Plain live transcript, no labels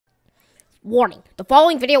Warning, the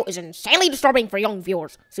following video is insanely disturbing for young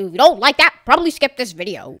viewers, so if you don't like that, probably skip this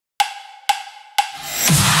video.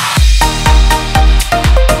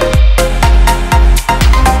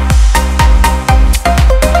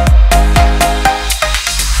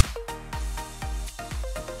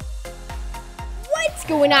 What's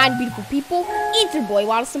going on, beautiful people? It's your boy,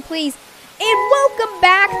 WildSMPlayz, and welcome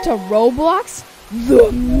back to Roblox,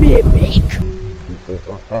 the Mimic.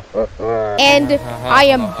 And I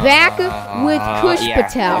am back with Kush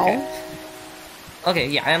Patel. Okay,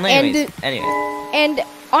 yeah, and anyways. And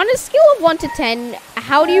on a scale of 1 to 10,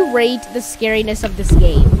 how do you rate the scariness of this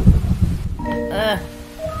game?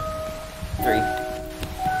 3.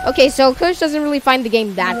 Okay, so Kush doesn't really find the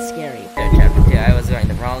game that scary. Chapter 2, I was going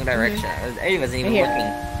the wrong direction. I wasn't even looking.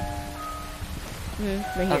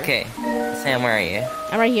 Right here. Okay, Sam, where are you?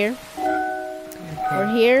 I'm right here.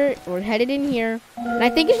 We're here, we're headed in here, and I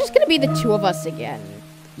think it's just gonna be the two of us again.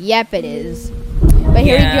 Yep, it is. But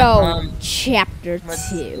here we go, chapter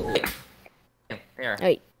 2. There.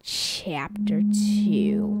 Alright, chapter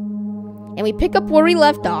 2. And we pick up where we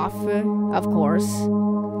left off, of course.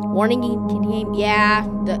 Warning game, yeah,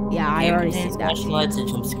 I already see that. Flashlights and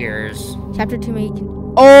jump scares. Chapter 2 making.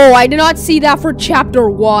 Oh, I did not see that for chapter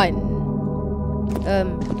 1.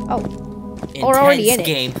 We're already in it.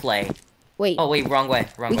 Gameplay. Wait. Oh wait, wrong way.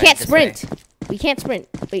 Wrong way. We can't sprint. We can't sprint.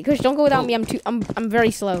 Wait, Kush, don't go without me. I'm very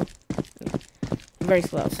slow. I'm very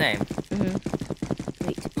slow. Same.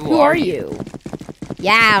 Wait. Who are you?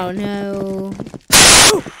 Yeah, I don't know.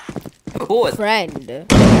 Friend.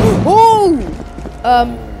 Oh!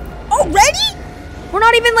 Already? We're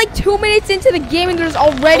not even like 2 minutes into the game and there's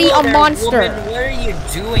already a monster. Woman, what are you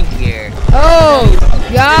doing here? Oh,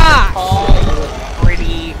 gosh.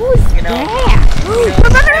 Pretty. Who's that?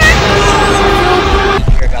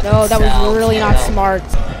 No, that was really not smart.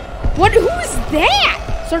 What? Who is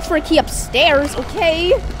that? Search for a key upstairs.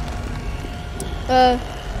 Okay.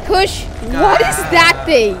 Kush, what is that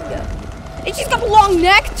thing? And she's got a long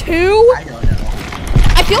neck too. I don't know.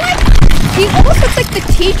 I feel like she almost looks like the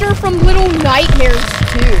teacher from Little Nightmares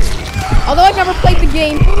too. Although I've never played the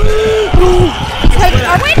game.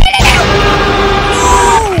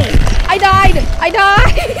 I died.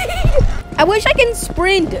 I wish I can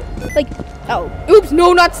sprint. Like, oh, oops,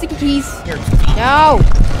 no, not sticky keys. No.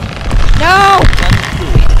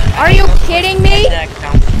 Are you kidding me?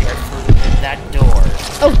 That door.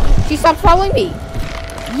 Oh, she stopped following me.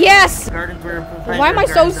 Yes. Why am I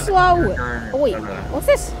so slow? Oh wait, what's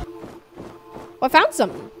this? Oh, I found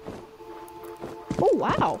something. Oh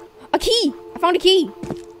wow, a key. I found a key.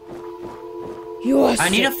 Yes. I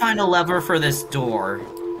need to find a lever for this door.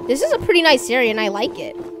 This is a pretty nice area, and I like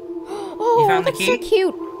it. Oh, you found the that's key? so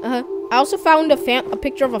cute. I also found a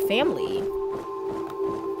picture of a family.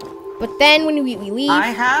 But then when we leave... I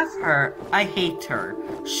have her. I hate her.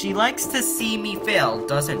 She likes to see me fail,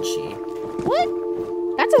 doesn't she? What?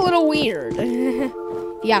 That's a little weird. If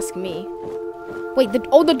you ask me. Wait,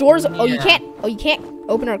 the doors... Yeah. Oh, you can't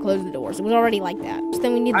open or close the doors. It was already like that. So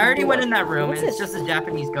then we need I already went in that room, and it's just a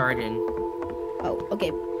Japanese garden. Oh,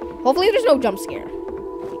 okay. Hopefully there's no jump scare.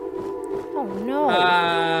 Oh, no.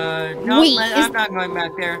 No, wait, I'm not going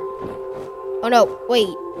back there. Oh, no.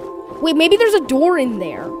 Wait, maybe there's a door in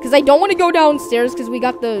there. Because I don't want to go downstairs because we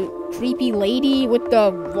got the creepy lady with the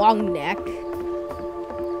long neck.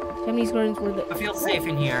 Japanese gardens were the... I feel safe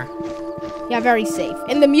in here. Yeah, very safe.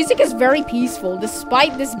 And the music is very peaceful,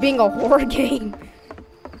 despite this being a horror game.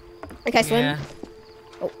 Can I swim? Yeah.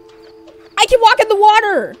 Oh. I can walk in the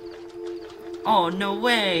water! Oh, no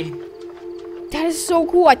way. That is so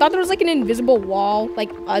cool. I thought there was like an invisible wall, like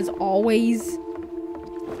as always.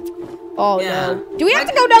 Oh yeah. no. Do we have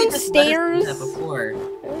to go downstairs?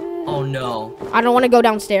 Oh no. I don't want to go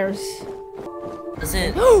downstairs.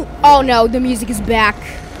 Listen. Oh no, the music is back.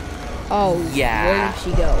 Oh yeah. Where did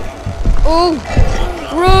she go? Oh,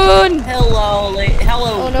 run! Hello,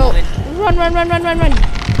 hello. Oh no. Woman. Run.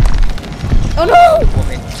 Oh no.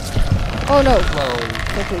 Woman. Oh no. Hello.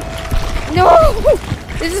 Okay. No!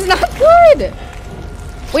 This is not good!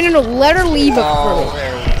 Wait, no, let her leave it for me.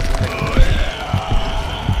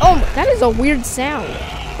 Oh, that is a weird sound.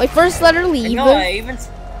 Like, first let her leave. I even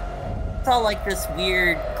saw, like, this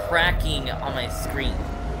weird cracking on my screen.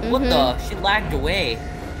 What the? She lagged away.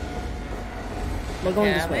 We're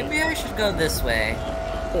going this way. Maybe I should go this way.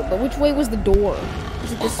 Wait, but which way was the door?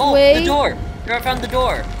 Is it this way? Oh, the door! I found the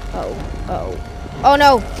door. Oh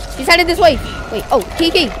no! She's headed this way! Wait, oh,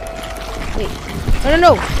 key! Wait.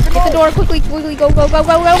 No. Get the door quickly. Go. God, I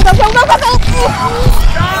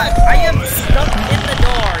am stuck in the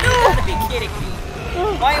door. You gotta be kidding me.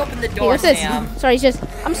 Why open the door, what's this? Sam? Sorry, it's just.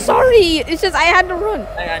 I'm sorry. It's just I had to run.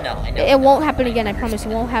 I know. It won't happen again. I promise. It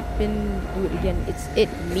won't happen. Do it again. It's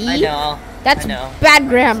me. I know. That's bad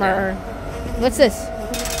grammar. What's this?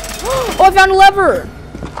 Oh, I found a lever.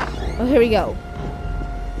 Oh, here we go.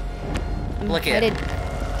 Look at it.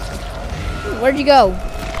 Where'd you go?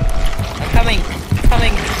 I'm coming.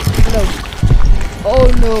 No. Oh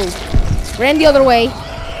no. Ran the other way.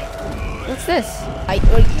 What's this?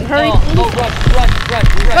 Hurry.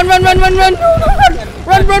 Run. Run.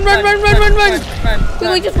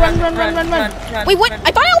 Quickly, just run. Wait, what?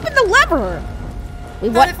 I thought I opened the lever.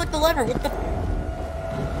 Wait, what? I flicked the lever.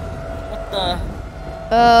 What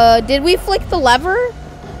the? Did we flick the lever?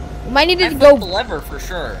 We might need to I go. the lever for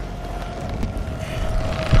sure.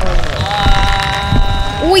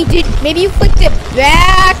 Wait, maybe you flicked it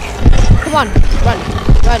back? Come on, run.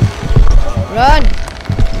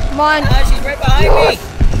 Come on. She's right behind me.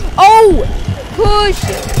 Oh, Kush.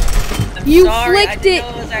 You flicked it.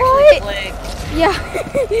 What? Yeah.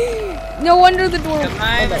 No wonder the door.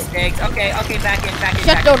 My mistakes. Okay, back in.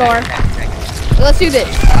 Shut the door. Let's do this.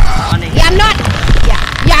 Yeah, I'm not.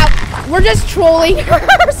 Yeah. We're just trolling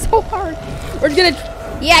her so hard. We're gonna.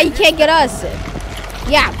 Yeah, you can't get us.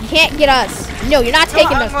 Yeah, you can't get us. No, you're not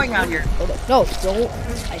taking us. I'm going out here. No, don't.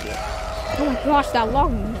 Oh my gosh, that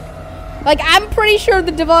long. Like, I'm pretty sure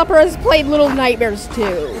the developer has played Little Nightmares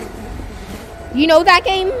too. You know that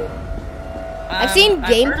game? I've seen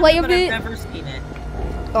gameplay of it. I've never seen it.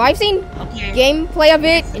 Oh, I've seen gameplay of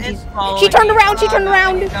it. And she turned around.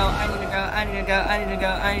 I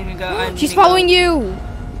need to go. She's following you.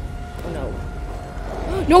 Oh no.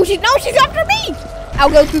 No, she's after me.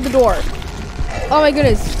 I'll go through the door. Oh my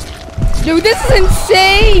goodness. Dude, this is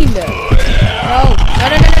insane. No.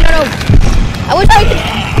 I wish I could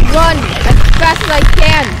run as fast as I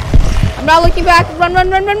can. I'm not looking back. Run.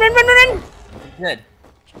 Good.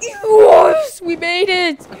 Yes, we made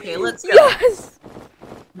it. Okay, let's go. Yes.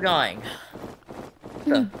 I'm going.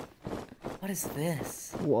 What is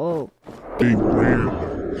this? Whoa. They ran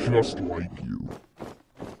just like you.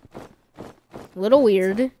 A little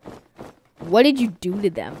weird. What did you do to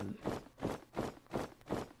them?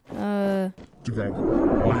 Did I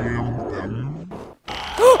ram them?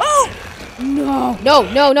 Oh! No.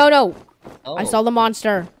 Oh. I saw the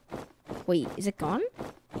monster. Wait, is it gone?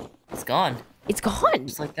 It's gone. It's gone.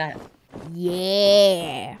 Just like that.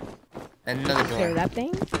 Yeah. Another door. Clear that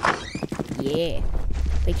thing. Yeah.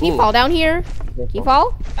 Wait, can you fall down here? Can you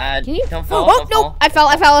fall? Can you? Don't fall. Oh, no. Fall.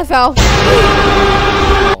 I fell.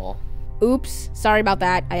 Oh. Oops. Sorry about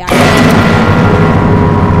that.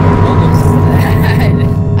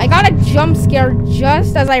 I got a jump scare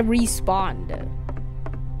just as I respawned.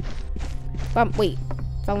 Wait.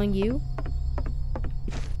 Following you?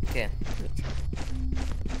 Okay.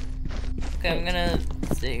 Okay, I'm gonna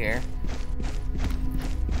sit here.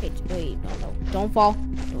 Wait, no. Don't fall.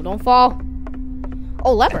 No, don't fall.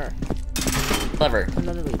 Oh, lever. Another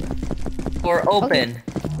lever. Door open.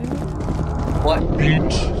 Okay. What?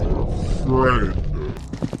 Eat friend.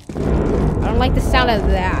 I don't like the sound of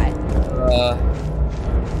that.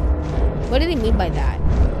 What do they mean by that?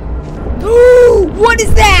 Ooh, what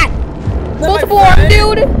is that? Multiple arm,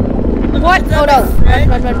 dude. What? Oh no.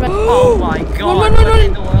 Run. Oh my god. Run. What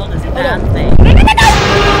in the world is that thing? No.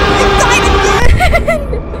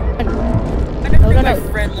 I never knew my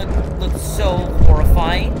friend looked so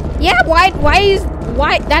horrifying. Yeah, why?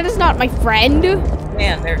 That is not my friend.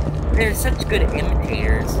 Man, they're such good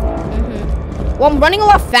imitators. Well, I'm running a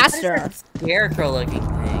lot faster. What is that scarecrow-looking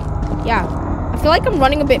thing? Yeah, I feel like I'm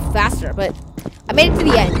running a bit faster, but I made it to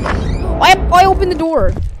the end. I opened the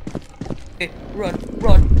door. Okay, run.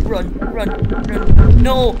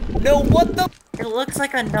 No, what the? It looks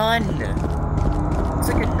like a nun. It's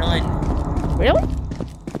like a nun. Really?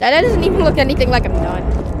 That doesn't even look anything like a nun.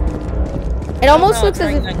 It almost looks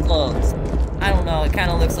as if. I don't know. It kind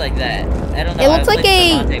of looks like that. I don't know. It looks like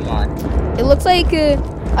It looks like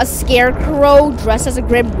a scarecrow dressed as a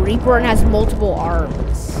Grim Reaper and has multiple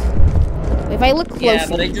arms. If I look closely. Yeah,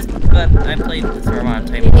 but I played this for a long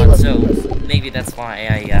time, so maybe that's why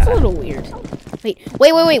It's a little weird. Wait.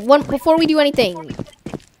 Before we do anything.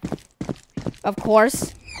 Of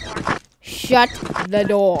course. Shut the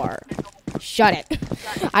door. Shut it.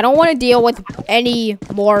 I don't want to deal with any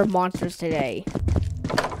more monsters today.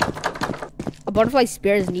 A butterfly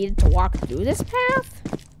spirit is needed to walk through this path?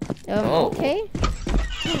 Okay.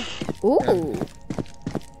 Ooh.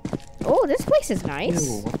 Oh, this place is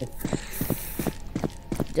nice.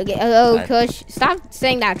 Okay, Kush, stop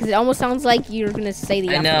saying that because it almost sounds like you're gonna say the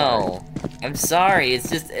F word. I know. I'm sorry. It's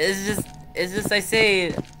just I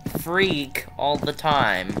say freak all the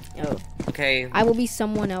time. Oh. Okay. I will be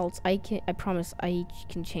someone else. I promise I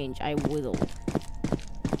can change. I will.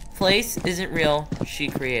 Place isn't real. She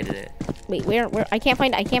created it. Wait, where? I can't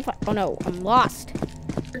find. Oh no, I'm lost.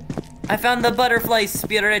 I found the butterfly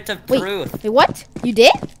spirit of truth. Wait, what? You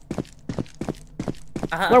did?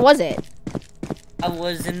 Uh-huh. Where was it? I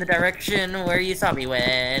was in the direction where you saw me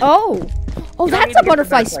when. Oh, that's a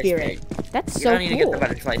butterfly spirit. That's You so don't need to get the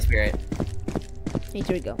butterfly spirit. Hey,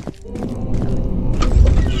 here we go.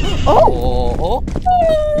 Oh!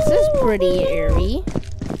 This is pretty airy.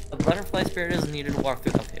 The butterfly spirit is needed to walk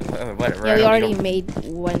through. Okay, whatever. Yeah, we already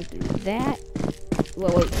went through that.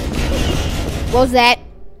 Wait. What was that?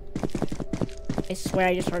 I swear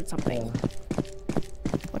I just heard something.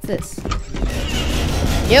 What's this?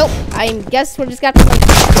 Nope. I guess we're just got to like.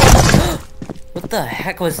 What the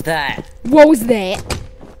heck was that? What was that?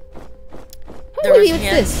 There was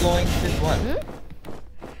hands going through one.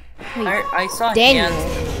 I saw Daniel.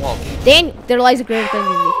 hands through the wall. There lies a grave thing.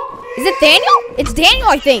 Is it Daniel? It's Daniel,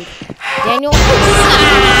 I think. Daniel.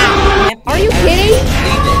 Are you kidding?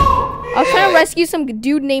 I was trying to rescue some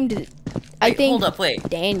dude named. I think. Hold up, wait.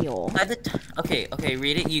 Daniel. Okay,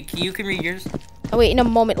 read it. You can read yours. Oh wait, in a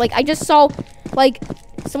moment. Like I just saw, like,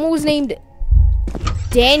 someone was named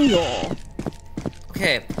Daniel.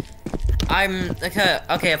 Okay.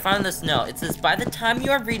 Okay, I found this note. It says, by the time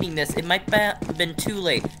you are reading this, it might have been too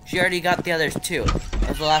late. She already got the others too. That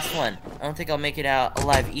was the last one. I don't think I'll make it out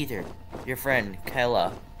alive either. Your friend,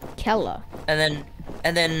 Kella. Kella. And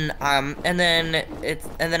then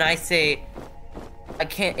I say,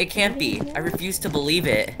 it can't be. I refuse to believe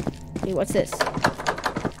it. Wait, what's this?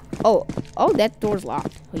 Oh, that door's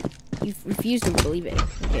locked. Wait, you refuse to believe it.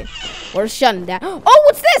 Okay. We're shutting down. Oh,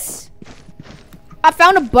 what's this? I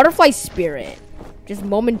found a butterfly spirit. Just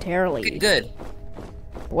momentarily. Okay, good.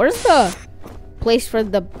 Where's the place for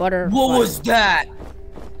the butterfly? What was that?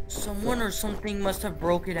 Someone or something must have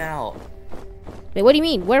broken out. Wait, what do you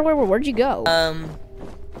mean? Where'd you go? Are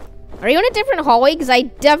you in a different hallway? Because I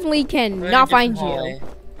definitely cannot find you. Okay,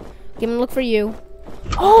 I'm gonna look for you.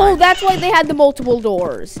 Oh, that's why they had the multiple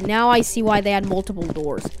doors. Now I see why they had multiple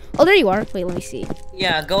doors. Oh, there you are. Wait, let me see.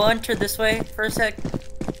 Yeah, go enter this way for a sec.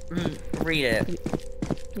 Read it.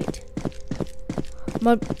 Wait.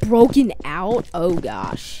 I'm broken out? Oh,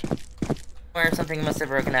 gosh. Where something must have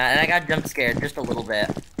broken out, and I got jump scared just a little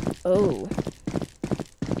bit. Oh.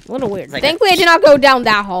 A little weird. Like thankfully, I did not go down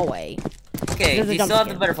that hallway. Okay, do you still have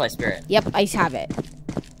the butterfly spirit? Yep, I have it.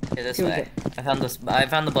 Okay, this way. I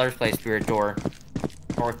found the butterfly spirit door.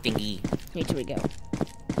 Or thingy. Here we go.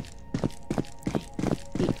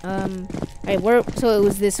 Alright, so it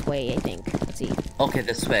was this way, I think. Let's see. Okay,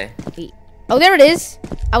 this way. Wait. Oh, there it is.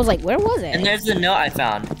 I was like, where was it? And there's the note I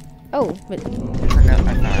found. Oh, but... There's the note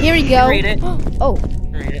I found. Here we go. Read it. Oh.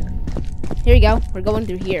 Read it. Here we go. We're going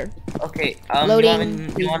through here. Okay,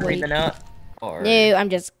 Loading. You want to read the note? Or... No, I'm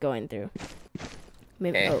just going through.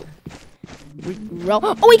 Maybe. Okay.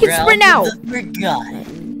 Oh, we can sprint now!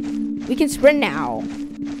 Forgotten. We can sprint now.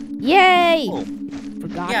 Yay! Oh.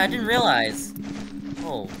 Forgot. Yeah, I didn't realize.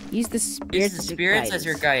 Oh. Use the spirits, as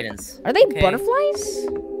your guidance. Are they butterflies?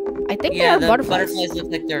 I think they are butterflies. Butterflies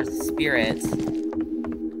look like they're spirits.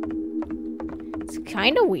 It's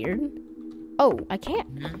kind of weird. Oh, I can't.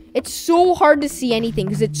 It's so hard to see anything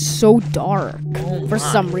because it's so dark for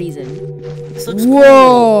some reason. This looks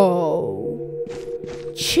cool.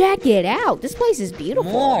 Check it out. This place is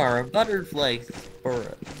beautiful. More butterfly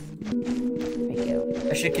spirits. There you go.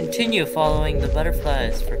 I should continue following the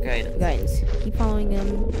butterflies for guidance. Keep following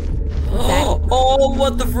them. Oh,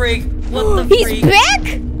 what the freak? What the freak? He's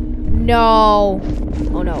back? No.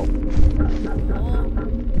 Oh, no.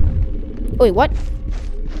 Oh, wait, what?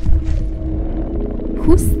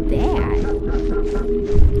 Who's that?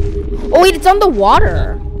 Oh, wait, it's on the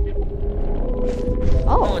water.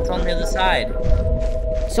 Oh, it's on the other side.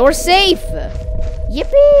 So we're safe.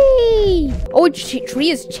 Yippee! Oh, a tree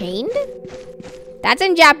is chained? That's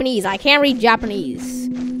in Japanese. I can't read Japanese.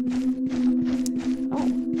 Oh.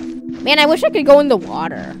 Man, I wish I could go in the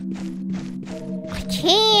water. I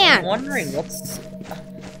can't. I'm wondering what's...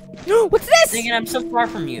 What's this? Dang it, I'm so far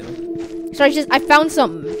from you. So I found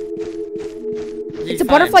something. It's a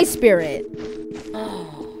butterfly spirit.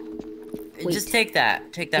 Just take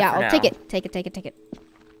that. Take that yeah, for I'll now. take it. Take it.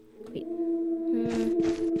 Wait.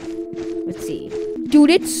 Let's see. Dude,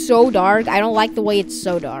 it's so dark. I don't like the way it's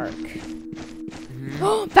so dark.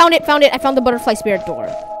 Found it. I found the butterfly spirit door.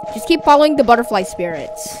 Just keep following the butterfly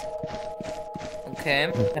spirits.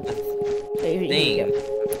 Okay. Here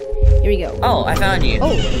we go. Oh, I found you.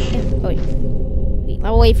 Oh, yeah. Oh, wait,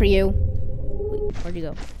 I'll wait for you. Wait, where'd you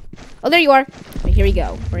go? Oh, there you are. Right, here we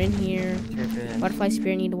go. We're in here. Butterfly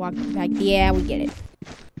spirit need to walk back. Yeah, we get it.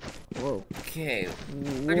 Whoa. Okay,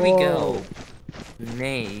 where do we go?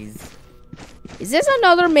 Maze. Is this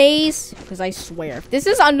another maze? Because I swear, if this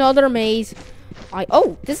is another maze,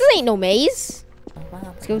 oh, this ain't no maze.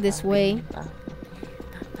 Let's go this way.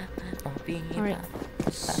 Alright.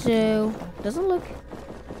 So, doesn't look...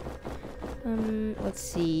 let's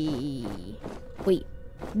see... Wait,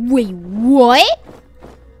 what?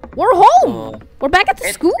 We're home! We're back at the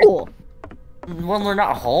school! Well, we're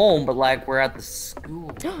not home, but like, we're at the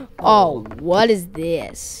school. Oh, what is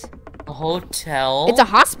this? A hotel? It's a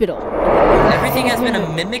hospital. Everything has been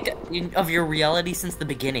a mimic of your reality since the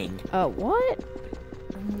beginning. What?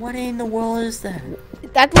 What in the world is that?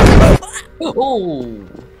 That looks like... Oh!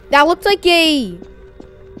 That looks like a...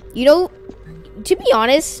 You know, to be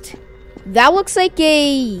honest, that looks like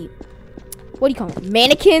a... What do you call it?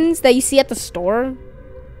 Mannequins that you see at the store?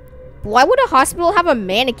 Why would a hospital have a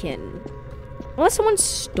mannequin? Unless someone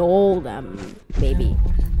stole them, maybe.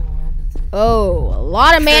 Oh, a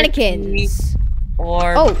lot of mannequins.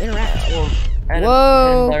 Or... Oh, interact.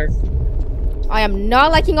 Whoa. I am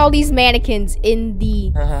not liking all these mannequins in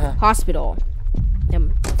the hospital.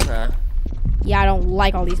 Yeah, I don't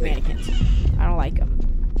like all these mannequins. I don't like them.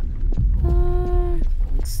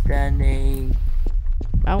 Standing.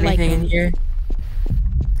 I don't like them. Anything in here?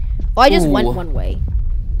 Oh, I just went one way.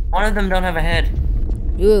 One of them don't have a head.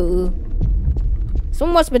 Ooh.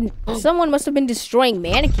 Someone must have been destroying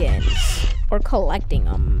mannequins or collecting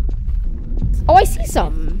them. Oh, I see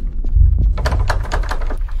some.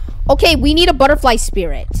 Okay, we need a butterfly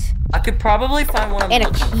spirit. I could probably find one and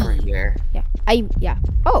a key here. Yeah.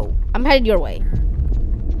 Oh, I'm headed your way.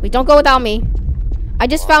 Wait, don't go without me. I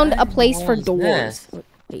just found a place for doors.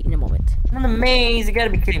 Wait, in a moment. I'm in a maze. You gotta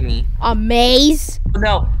be kidding me. A maze?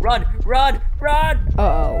 No, run!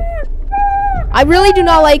 Uh-oh. I really do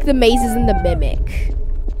not like the mazes in the Mimic.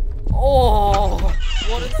 Oh,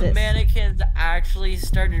 one of the mannequins actually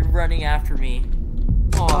started running after me.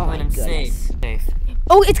 Oh my goodness.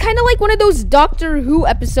 Oh, it's kind of like one of those Doctor Who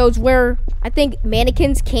episodes where I think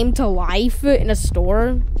mannequins came to life in a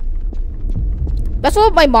store. That's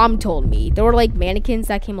what my mom told me. There were like mannequins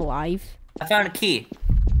that came alive. I found a key.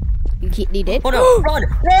 You did? Oh no, run!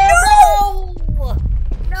 No!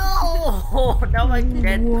 No! Now my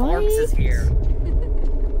dead corpse is here.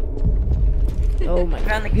 Oh my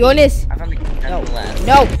god. Jonas! I found the key.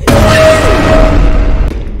 No.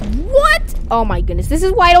 What? Oh my goodness. This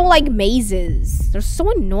is why I don't like mazes. They're so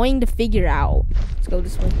annoying to figure out. Let's go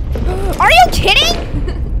this way. Are you kidding?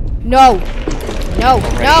 No. No.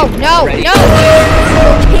 Are you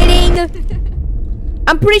kidding?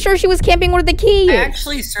 I'm pretty sure she was camping where the key is. I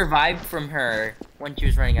actually survived from her when she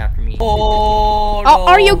was running after me. Oh, no.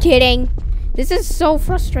 Are you kidding? This is so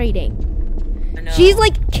frustrating. She's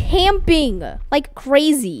like camping like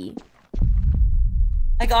crazy.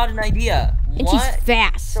 I got an idea. And she's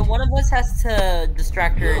fast. So one of us has to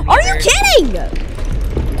distract her. Are you kidding?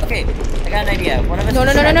 Okay, I got an idea. One of us. No.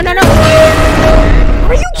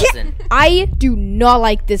 Are you kidding? I do not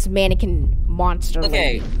like this mannequin monster.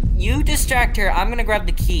 Okay, you distract her. I'm gonna grab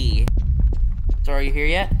the key. So are you here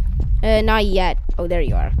yet? Not yet. Oh, there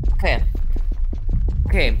you are. Okay.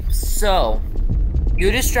 Okay, so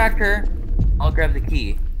you distract her. I'll grab the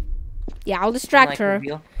key. Yeah, I'll distract her.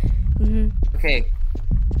 Okay.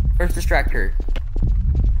 First distract her.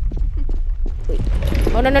 Wait.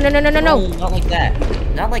 Oh, no. Oh, not like that.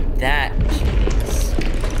 Not like that.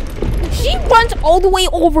 Jeez. She runs all the way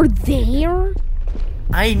over there.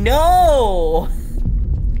 I know.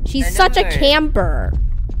 She's such a camper.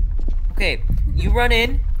 Okay, you run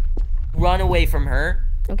in, run away from her.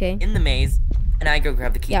 Okay. In the maze, and I go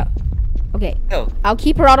grab the key. Yeah. Okay. Go. I'll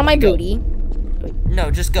keep her out of my booty.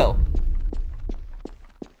 No, just go.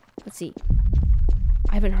 Let's see.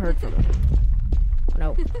 I haven't heard from her. Oh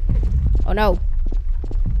no. Oh no.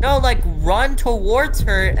 No, like run towards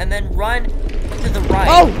her and then run to the right.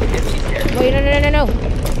 Oh! If she's there. Wait, no.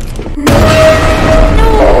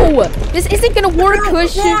 No! This isn't gonna work,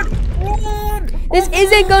 Kush. This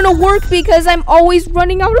isn't gonna work because I'm always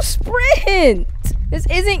running out of sprint. This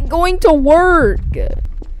isn't going to work.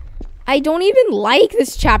 I don't even like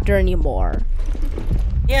this chapter anymore.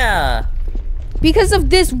 Yeah. Because of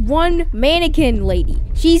this one mannequin lady.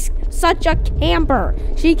 She's such a camper.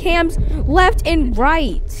 She camps left and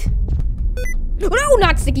right. No,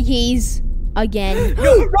 not sticky keys. Again.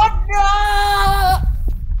 No!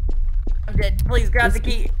 I'm dead. Please grab the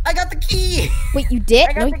key. I got the key. Wait, you did?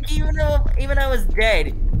 I got the key even though I was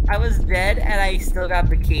dead. I was dead and I still got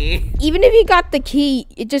the key. Even if you got the key,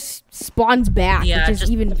 it just spawns back. Yeah, which it is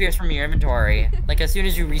just even appears from your inventory. Like as soon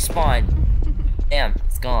as you respawn. Damn,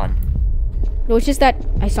 it's gone. No, it's just that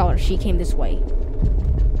I saw her. She came this way.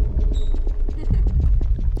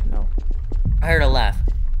 No. I heard a laugh.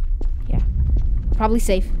 Yeah. Probably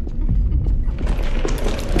safe.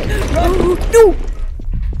 No!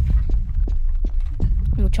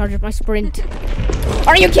 I'm gonna charge up my sprint.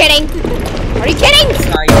 Are you kidding? Are you kidding?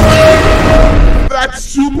 Sorry. That's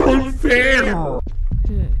super unfair! Uh-oh.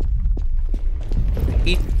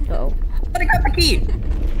 I got the key!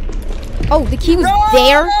 Oh, the key was No!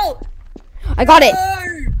 there? I got it.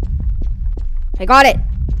 I got it.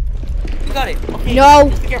 You got it. Okay, No.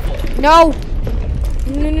 just be careful. No.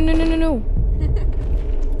 No.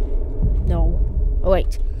 No. Oh,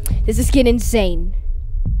 wait. This is getting insane.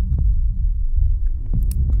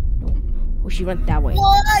 No. Oh, she went that way.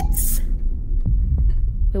 What?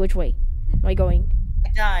 Wait, which way am I going? I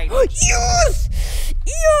died. Yes!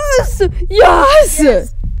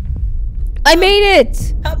 Yes! I made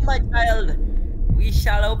it! Come, my child. We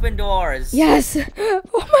shall open doors. Yes! Oh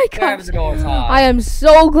my Grab god. the doors hard. I am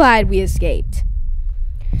so glad we escaped.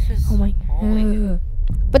 Oh my Holy- god.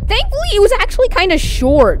 But thankfully it was actually kind of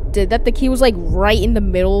short. That the key was like right in the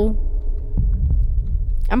middle.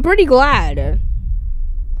 I'm pretty glad.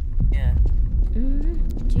 Yeah.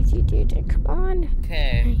 Come on.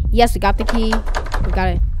 Okay. Yes, we got the key. We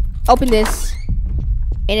gotta open this.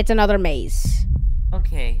 And it's another maze.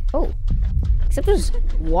 Okay. Oh. Except there's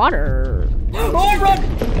water. Oh, run!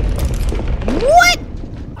 What?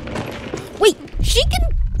 Wait, she can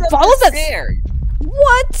follow the stairs.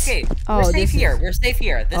 What? Okay, Oh, we're safe this here. is- We're safe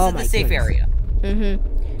here. This Oh is my the safe goodness. area.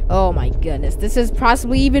 Oh my goodness. This is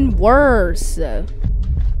possibly even worse.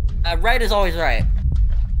 Right is always right.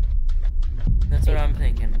 That's what I'm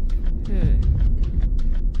thinking.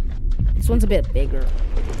 This one's a bit bigger.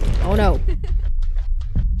 Oh no.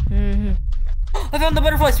 I found the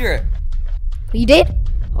butterfly spirit. You did?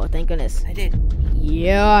 Oh, thank goodness. I did.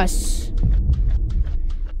 Yes.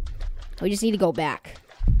 We just need to go back.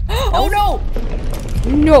 Oh no!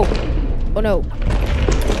 No. Oh no.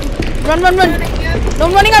 Run. No,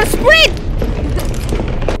 I'm running out of sprint.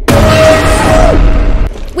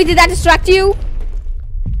 Wait, did that distract you?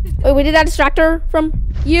 Wait, did that distract her from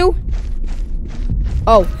you?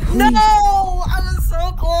 Oh. No! I was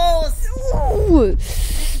so close! Ooh.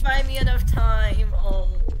 Didn't buy me enough time. Oh.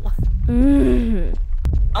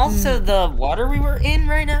 Also, the water we were in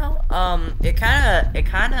right now, it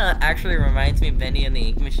kinda actually reminds me of Bendy and the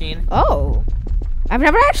Ink Machine. Oh. I've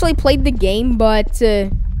never actually played the game, but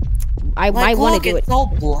I might want to do it. It's all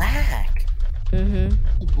black.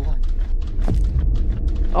 Blood.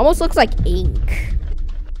 Almost looks like ink.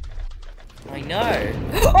 I know.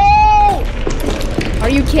 Oh! Are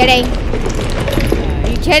you kidding? Are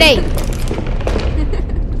you kidding?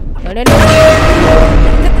 No.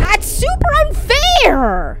 That's super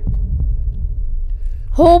unfair.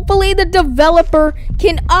 Hopefully the developer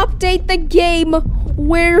can update the game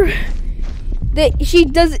where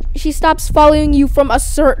she stops following you from a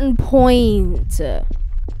certain point.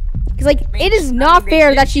 Cause like it is not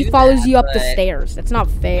fair that she follows you up the stairs. That's not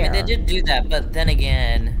fair. I mean, they did do that, but then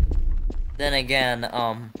again,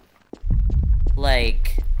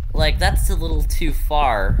 like that's a little too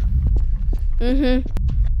far.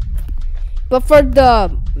 But for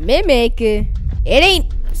the mimic, it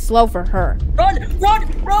ain't slow for her. Run!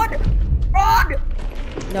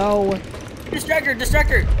 No. Distract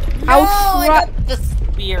her! No, I'll I try- got the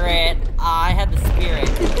spirit. I had the spirit.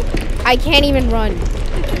 I can't even run.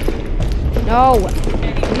 No.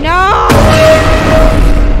 No!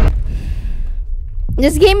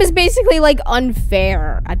 This game is basically like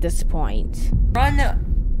unfair at this point. Run!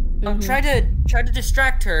 Try to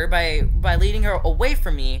distract her by leading her away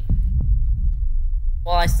from me.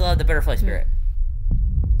 While I still have the butterfly spirit.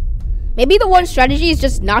 Maybe the one strategy is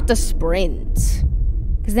just not to sprint.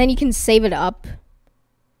 Because then you can save it up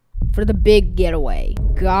for the big getaway.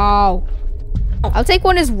 Go. I'll take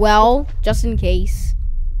one as well, just in case.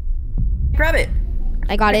 Grab it.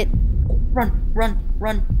 I got it. Run.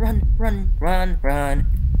 I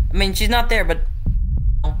mean, she's not there, but...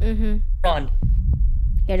 Run.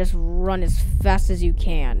 Yeah, just run as fast as you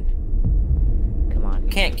can. Come on.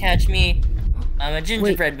 Can't catch me. I'm a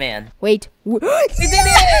gingerbread man. Wait. We did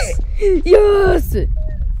it! Yes!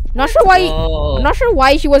 Not sure why. Oh. I'm not sure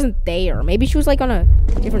why she wasn't there. Maybe she was like on a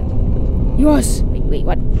different. Yes. Wait.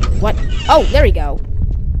 What? Oh, there we go.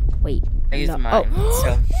 Wait. I used no. mine. Oh.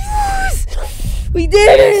 So. Yes! We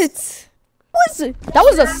did it!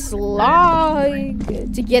 was a slog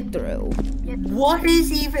to get through. What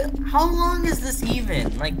is even? How long is this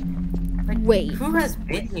even? Like wait. Who has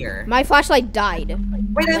been here? My flashlight died.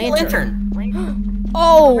 Wait, I have a lantern.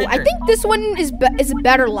 Oh, I think this one is a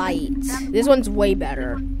better light. This one's way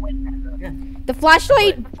better. Yeah. The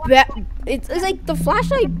flashlight, it's like the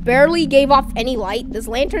flashlight barely gave off any light. This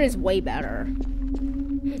lantern is way better.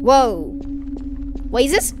 Whoa. Wait,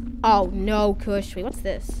 is this? Oh no, Kush. Wait, what's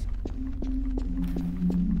this?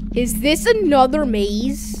 Is this another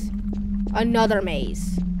maze? Another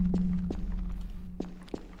maze.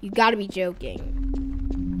 You gotta be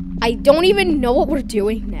joking. I don't even know what we're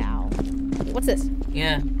doing now. What's this?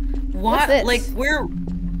 Yeah. What? What's this? Like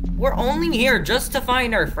we're only here just to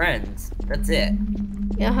find our friends. That's it.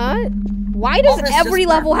 Uh-huh. Why does every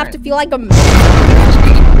level have to feel like a Run!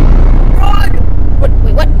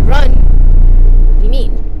 Wait, what? Run? What do you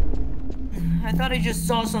mean? I thought I just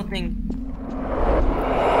saw something.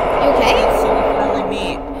 You okay? So we finally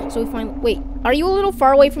meet. So we finally. Wait, are you a little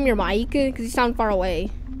far away from your mic? Because you sound far away.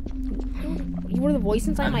 You were the voice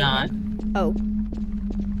inside I'm my not. head? Oh.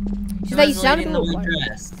 Should I sound a little far?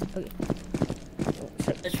 Okay.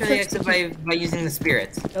 Let's try the exit by using the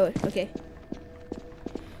spirits. Oh, okay.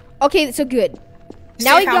 Okay, so good.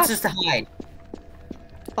 Now we got houses to hide.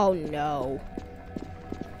 Oh no.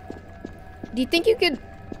 Do you think you could?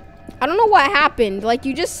 I don't know what happened. Like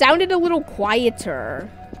you just sounded a little quieter.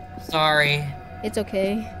 Sorry. It's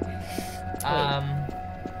okay.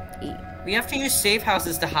 We have to use safe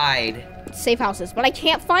houses to hide. Safe houses, but I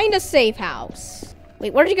can't find a safe house.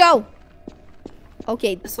 Wait, where'd you go?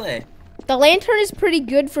 Okay. This way. The lantern is pretty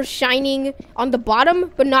good for shining on the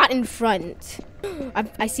bottom, but not in front.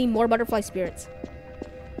 I see more butterfly spirits.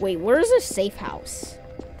 Wait, where's a safe house?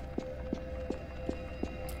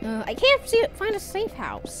 I can't find a safe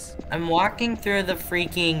house. I'm walking through the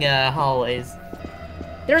freaking hallways.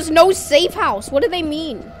 There's no safe house. What do they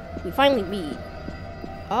mean? We finally meet.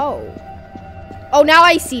 Oh. Oh, now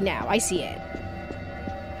I see now. I see it.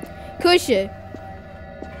 Kusha.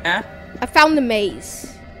 Huh? I found the maze.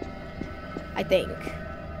 I think.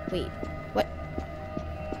 Wait. What?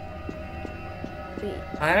 Wait.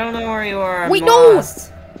 I don't know where you are. Wait,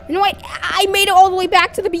 lost. no! You know what? I made it all the way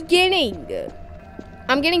back to the beginning.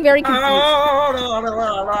 I'm getting very confused. And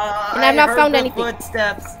I've not found anything.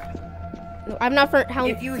 Footsteps. No, I've not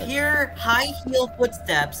found. If you hear high heel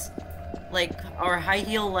footsteps, like or high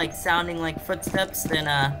heel like sounding like footsteps, then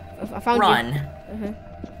I found run. You.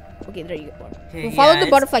 Okay, there you go. Okay, We'll follow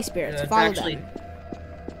the butterfly spirits. Follow them.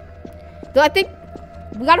 Though I think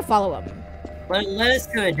we gotta follow them. Let us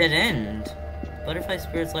to a dead end. Butterfly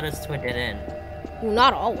spirits led us to a dead end. Well,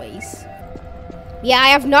 not always. Yeah, I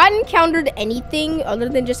have not encountered anything other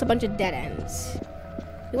than just a bunch of dead ends.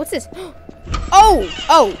 Hey, what's this? Oh!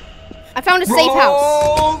 I found a safe house.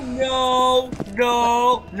 Oh, no.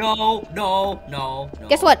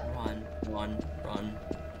 Guess what? Run.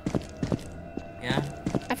 Yeah?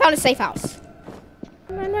 I found a safe house.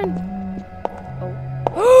 Run.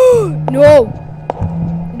 Oh. No!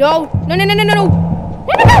 No!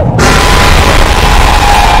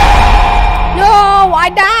 No! I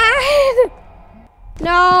died!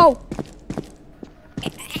 No!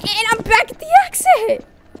 And I'm back at the exit!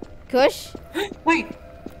 Kush? Wait!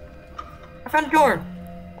 I found a door!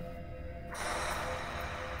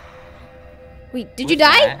 Wait, did you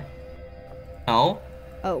die? That? No.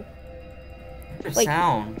 Oh. There's Wait.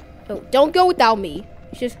 sound. Oh, don't go without me.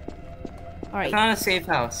 It's just... Alright. I found a safe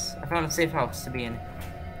house. To be in.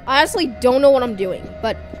 I honestly don't know what I'm doing,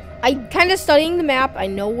 but I'm kind of studying the map. I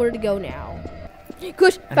know where to go now.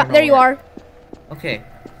 Kush, there you are. Okay,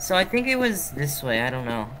 so I think it was this way. I don't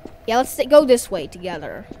know. Yeah, let's go this way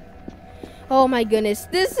together. Oh my goodness,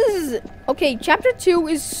 this is... Okay, chapter 2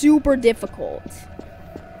 is super difficult.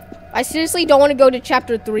 I seriously don't want to go to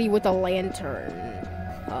chapter 3 with a lantern.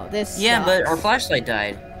 Oh, this Yeah, sucks. but our flashlight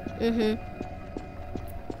died.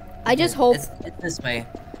 I just hope... It's this way.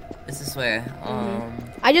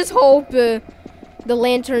 I just hope the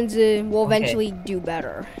lanterns will eventually do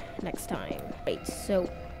better next time. Wait, so...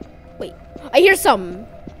 Wait, I hear something.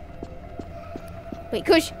 Wait,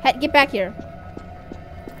 Kush, get back here.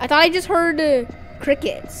 I thought I just heard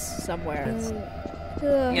crickets somewhere.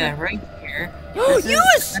 Yeah, right here. Yes! This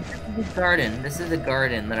is the garden. This is the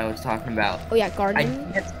garden that I was talking about. Oh yeah,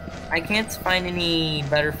 garden. I can't find any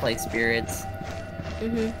butterfly spirits.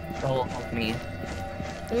 That will help me.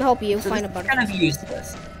 I'm gonna help you find a butterfly. Kind of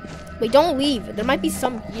useless. Wait, don't leave. There might be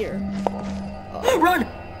some here. Oh. Run!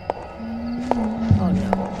 Oh no.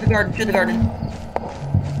 To the garden.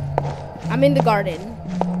 I'm in the garden.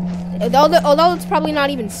 Although it's probably not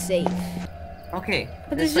even safe. Okay.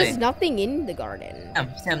 But there's just nothing in the garden.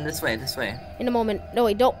 Sam, this way, this way. In a moment. No,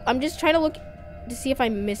 wait, don't. I'm just trying to look to see if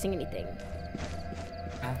I'm missing anything.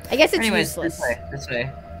 I guess it's useless. This way.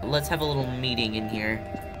 Let's have a little meeting in here.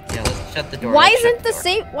 Yeah, let's shut the door. Why doesn't the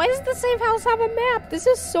safe house have a map? This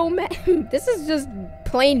is so this is just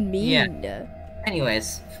plain mean. Yeah.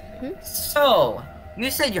 Anyways, so you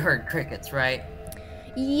said you heard crickets, right?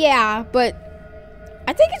 Yeah, but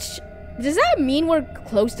I think it's. Does that mean we're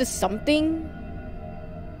close to something?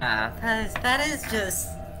 That is just,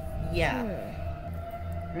 yeah.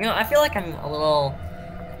 You know, I feel like I'm a little.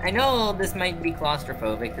 I know this might be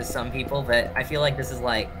claustrophobic to some people, but I feel like this is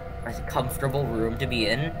like a comfortable room to be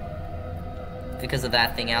in because of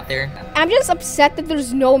that thing out there. I'm just upset that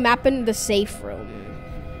there's no map in the safe room.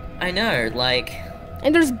 I know, like.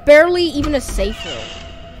 And there's barely even a safe room.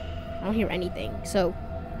 I don't hear anything, so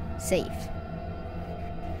safe.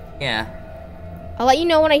 Yeah. I'll let you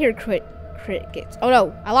know when I hear crickets. Oh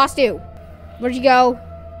no, I lost you. Where'd you go?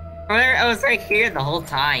 I was right here the whole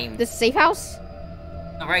time. The safe house?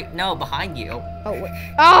 Right, no, behind you. Oh, wait.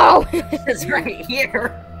 Oh! It's right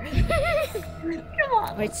here. Come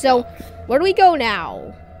on. Alright, so where do we go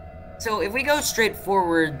now? So if we go straight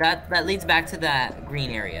forward, that leads back to that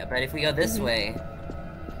green area. But if we go this way,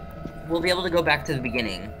 we'll be able to go back to the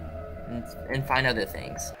beginning and find other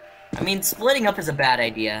things. I mean, splitting up is a bad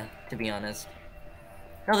idea, to be honest.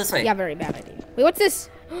 No, this way. Yeah, very bad idea. Wait, what's this?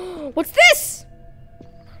 What's this?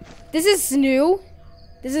 This is new.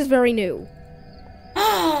 This is very new.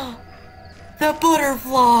 The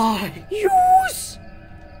butterfly! Yes!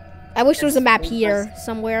 I wish there was a map here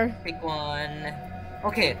somewhere. Pick one.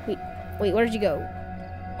 Okay. Wait, where did you go?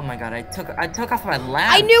 Oh my god, I took off my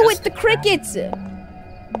lamp. I knew it, the crickets!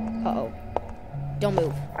 Uh-oh. Don't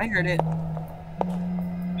move. I heard it.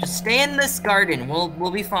 Just stay in this garden.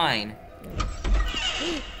 We'll be fine.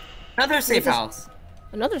 Another safe house.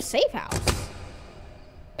 Another safe house?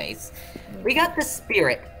 Nice. We got the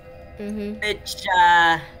spirit. Which,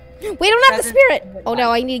 we don't have the spirit! Oh no,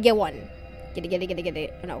 I need to get one. Get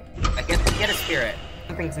it. Oh no. I guess get a spirit.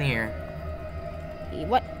 Something's near.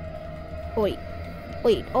 What? Oh, wait.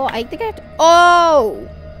 Oh, I think I have to. Oh!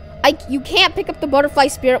 You can't pick up the butterfly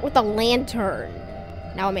spirit with a lantern.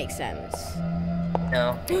 Now it makes sense.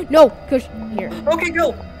 No. No, Kush, here. Okay,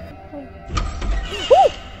 go. Woo!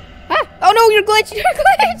 Ah! Oh no, you're glitched.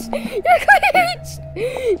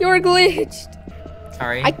 You're glitched.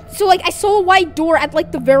 Sorry. I saw a wide door at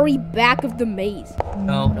like the very back of the maze.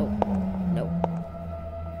 No.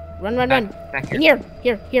 Run. Back here.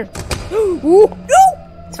 Here. Ooh, no!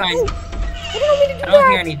 It's fine. Ooh. I didn't mean to do I don't that.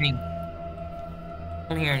 hear anything. I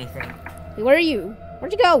don't hear anything. Wait, where are you?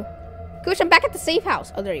 Where'd you go? Kush, I'm back at the safe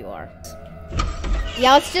house. Oh, there you are.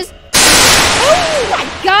 Yeah, let's just... Oh my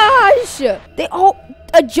gosh!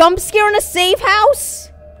 A jump scare in a safe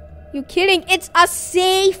house? You kidding? It's a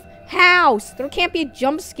safe house. There can't be a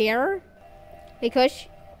jump scare. Hey, Kush.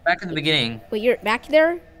 Back in the beginning. Wait, you're back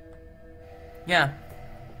there? Yeah.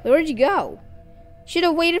 Wait, where'd you go? Should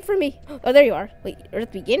have waited for me. Oh, there you are. Wait, you're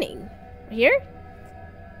at the beginning. Right here?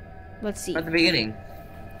 Let's see. At the beginning.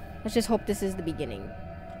 Let's just hope this is the beginning.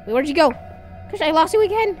 Wait, where'd you go? Kush, I lost you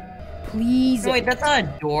again. Please. No, wait, that's not a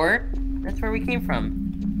door. That's where we came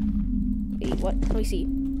from. Wait, what? Let me see.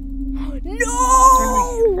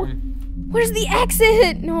 No! Where's the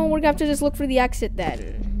exit? No, we're gonna have to just look for the exit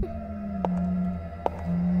then.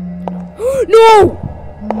 No!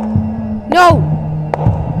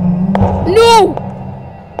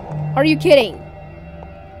 Are you kidding?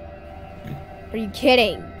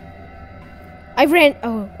 I ran.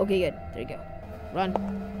 Oh, okay, good. There you go. Run.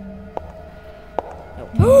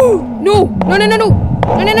 No! No!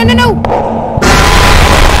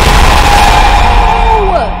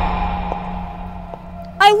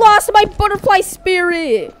 I lost my butterfly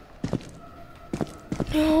spirit.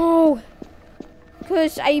 No.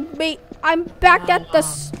 Cause I'm back at the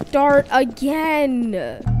start again.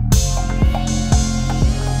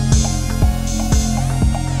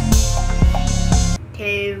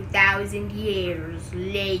 2,000 years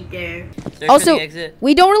later. Also,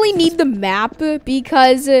 we don't really need the map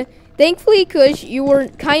because thankfully, Kush, you were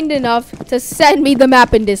kind enough to send me the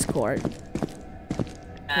map in Discord.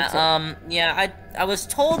 Yeah, I was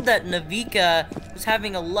told that Navika was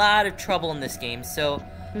having a lot of trouble in this game, so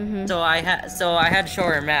I had to show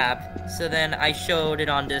her a map. So then I showed it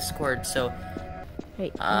on Discord. So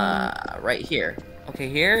right here. Okay,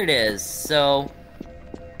 here it is. So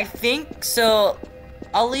I think so.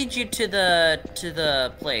 I'll lead you to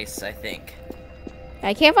the place. I think.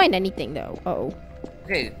 I can't find anything though. Uh-oh.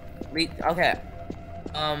 Okay. Okay.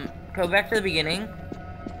 Go back to the beginning.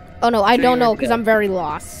 Oh no, I don't know because I'm very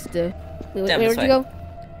lost. Wait, Sam, where'd you go?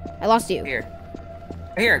 I lost you. Here.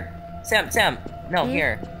 Here. Sam. No,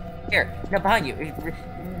 here. Here. No, behind you.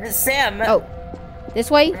 Sam. Oh. This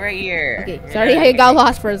way? Right here. Okay, sorry I got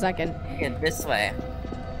lost for a second. Yeah, this way.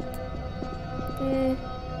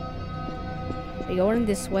 We going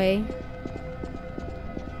this way.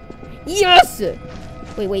 Yes!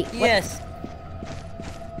 Wait, what? Yes.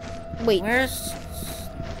 Wait. Where's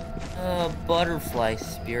the butterfly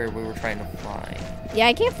spirit we were trying to find? Yeah,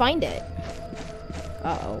 I can't find it.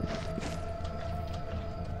 Uh-oh.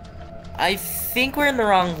 I think we're in the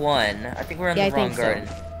wrong one. I think we're in the wrong garden.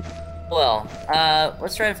 So. Well,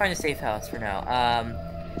 let's try to find a safe house for now.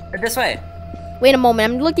 This way. Wait a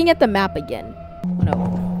moment, I'm looking at the map again. Oh no.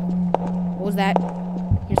 What was that?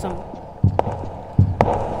 Here's some.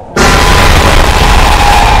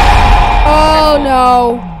 Oh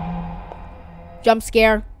no! Jump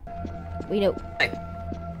scare. Wait, no.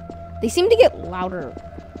 They seem to get louder.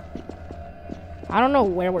 I don't know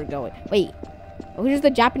where we're going. Wait. Oh, here's the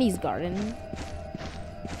Japanese garden.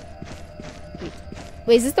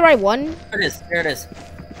 Wait, is this the right one? There it is. There it is.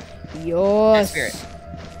 Yes.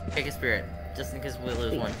 Take a spirit. Just in case we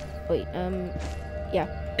lose one. Wait, yeah.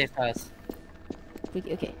 Safe house.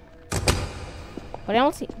 Okay. But I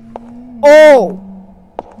don't see. Oh!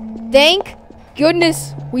 Thank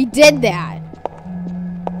goodness we did that.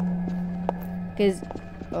 Cause,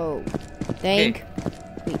 oh, thank.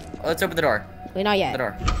 Wait. Let's open the door. Wait, not yet. The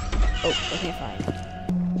door. Oh, okay, fine.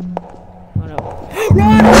 Oh no.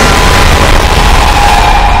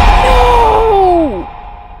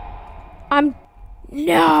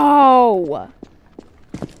 No!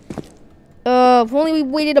 If only we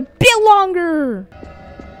waited a bit longer.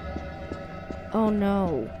 Oh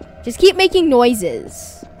no. Just keep making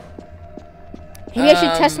noises. Maybe I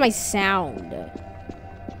should test my sound.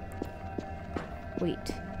 Wait.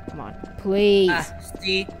 Come on. Please.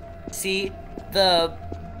 See, the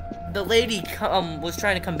lady was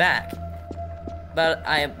trying to come back. But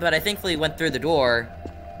I thankfully went through the door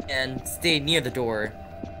and stayed near the door.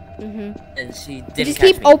 And she didn't just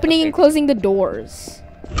keep opening and closing the doors.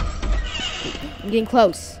 I'm getting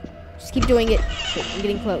close. Just keep doing it. Wait, I'm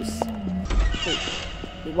getting close. Wait,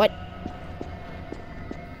 what?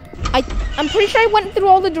 I'm pretty sure I went through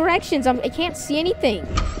all the directions. I can't see anything.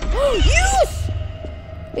 Yes!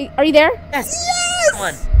 Wait, are you there? Yes! Yes! Come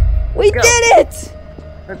on. We did it!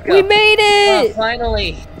 Let's go. We made it!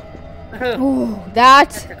 Finally! Ooh,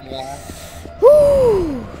 that.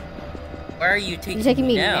 Whew. Where are you taking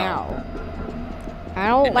me now? I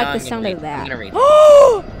don't like the sound of that. I'm gonna read.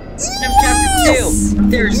 Chapter 2.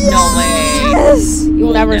 There's no way. Yes!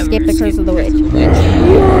 You'll never escape the curse of the witch.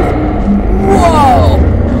 Whoa!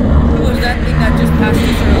 Who was that thing that just passed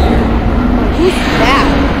us earlier? Who's that?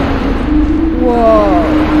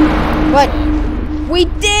 Whoa! But we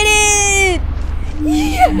did it!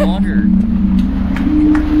 Yeah! Water.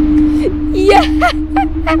 Yeah!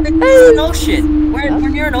 It's an ocean. We're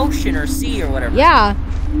near an ocean or sea or whatever. Yeah.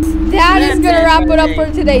 That is gonna wrap it up for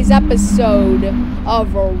today's episode of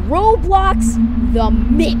Roblox The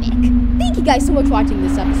Mimic. Thank you guys so much for watching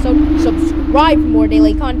this episode. Subscribe for more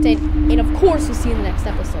daily content. And of course, we'll see you in the next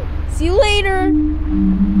episode. See you later.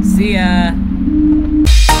 See ya.